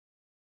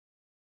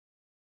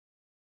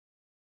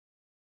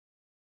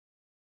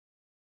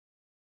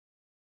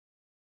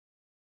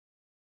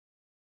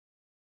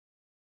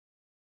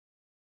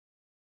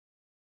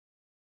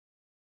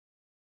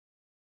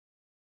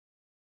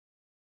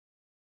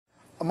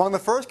Among the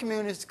first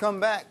communities to come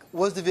back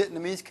was the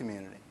Vietnamese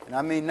community. And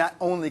I mean not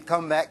only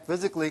come back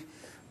physically,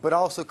 but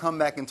also come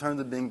back in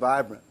terms of being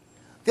vibrant.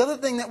 The other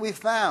thing that we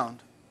found,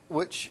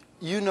 which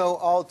you know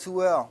all too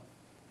well,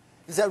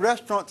 is that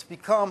restaurants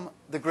become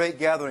the great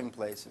gathering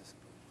places,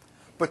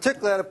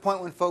 particularly at a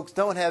point when folks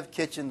don't have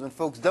kitchens, when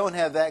folks don't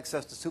have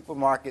access to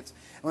supermarkets,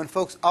 and when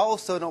folks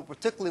also don't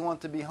particularly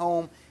want to be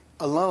home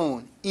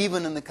alone,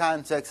 even in the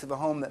context of a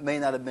home that may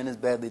not have been as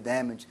badly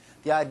damaged.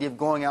 The idea of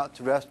going out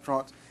to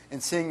restaurants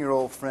and seeing your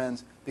old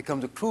friends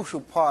becomes a crucial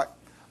part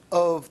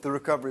of the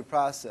recovery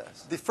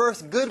process. The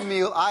first good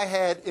meal I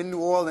had in New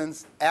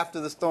Orleans after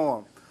the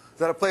storm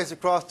was at a place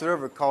across the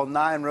river called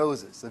Nine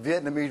Roses, a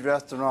Vietnamese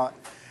restaurant.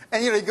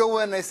 And you go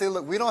in and they say,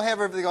 look, we don't have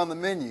everything on the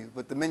menu,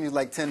 but the menu's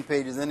like 10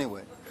 pages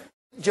anyway.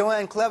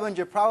 Joanne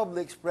Clevenger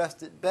probably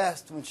expressed it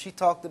best when she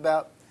talked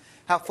about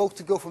how folks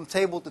would go from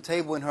table to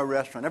table in her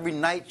restaurant. Every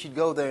night she'd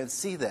go there and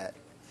see that.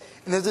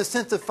 And there's a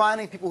sense of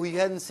finding people who you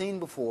hadn't seen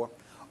before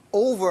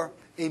over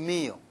a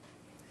meal.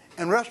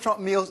 And restaurant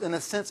meals, in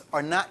a sense,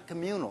 are not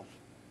communal.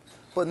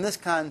 But in this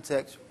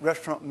context,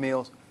 restaurant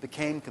meals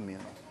became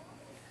communal.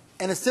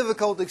 And it's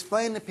difficult to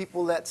explain to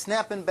people that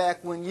snapping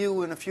back when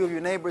you and a few of your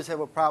neighbors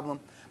have a problem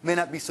may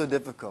not be so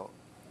difficult.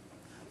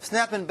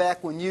 Snapping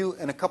back when you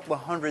and a couple of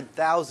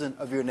 100,000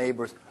 of your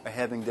neighbors are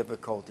having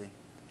difficulty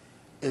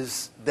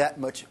is that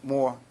much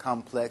more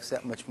complex,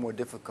 that much more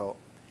difficult.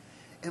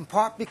 In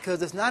part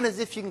because it's not as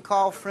if you can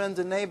call friends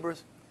and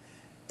neighbors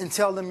and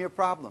tell them your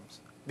problems,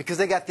 because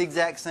they got the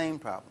exact same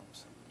problems.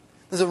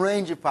 There's a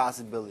range of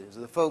possibilities.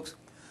 There are the folks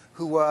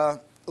who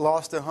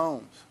lost their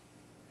homes.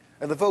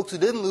 There are the folks who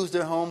didn't lose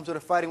their homes that are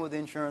fighting with the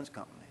insurance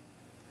company.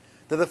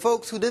 There are the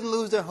folks who didn't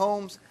lose their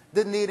homes,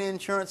 didn't need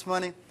insurance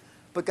money,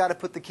 but got to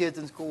put the kids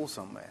in school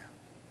somewhere.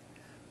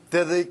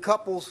 There are the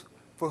couples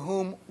for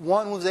whom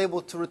one was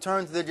able to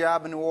return to their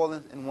job in New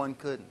Orleans and one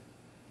couldn't.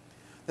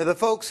 There are the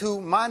folks who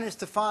managed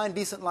to find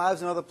decent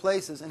lives in other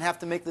places and have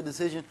to make the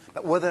decision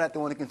about whether or not they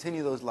want to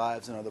continue those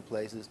lives in other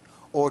places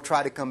or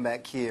try to come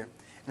back here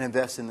and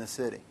invest in the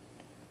city.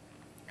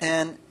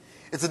 And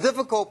it's a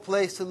difficult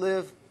place to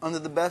live under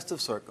the best of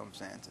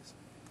circumstances.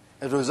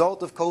 As a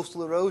result of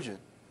coastal erosion,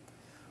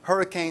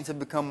 hurricanes have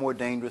become more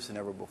dangerous than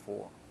ever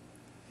before.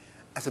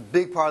 That's a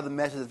big part of the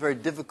message. It's very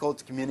difficult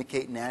to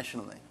communicate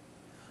nationally.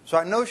 So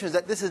our notion is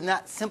that this is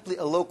not simply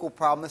a local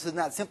problem. This is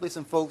not simply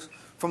some folks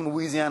from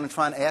Louisiana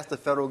trying to ask the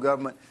federal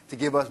government to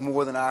give us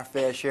more than our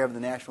fair share of the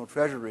national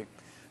treasury.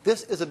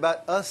 This is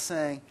about us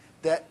saying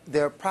that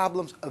there are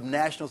problems of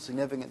national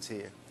significance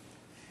here.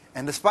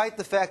 And despite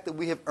the fact that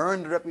we have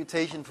earned a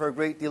reputation for a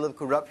great deal of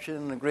corruption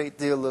and a great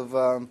deal of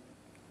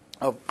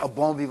a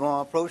bon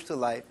vivant approach to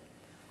life,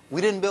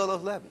 we didn't build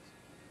those levees.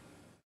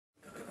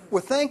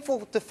 We're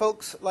thankful to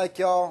folks like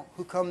y'all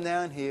who come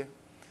down here,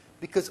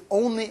 because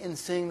only in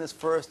seeing this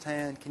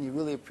firsthand can you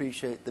really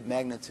appreciate the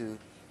magnitude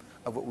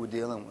of what we're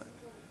dealing with.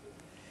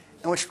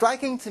 And what's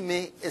striking to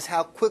me is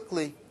how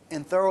quickly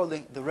and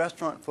thoroughly the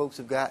restaurant folks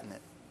have gotten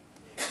it,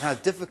 and how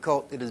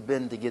difficult it has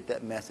been to get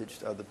that message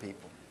to other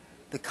people.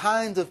 The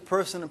kinds of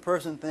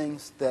person-to-person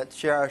things that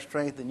Share Our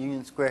Strength and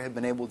Union Square have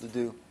been able to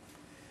do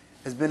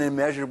has been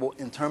immeasurable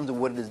in terms of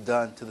what it has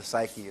done to the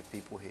psyche of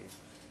people here,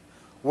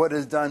 what it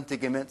has done to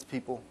convince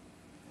people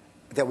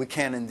that we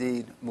can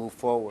indeed move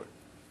forward.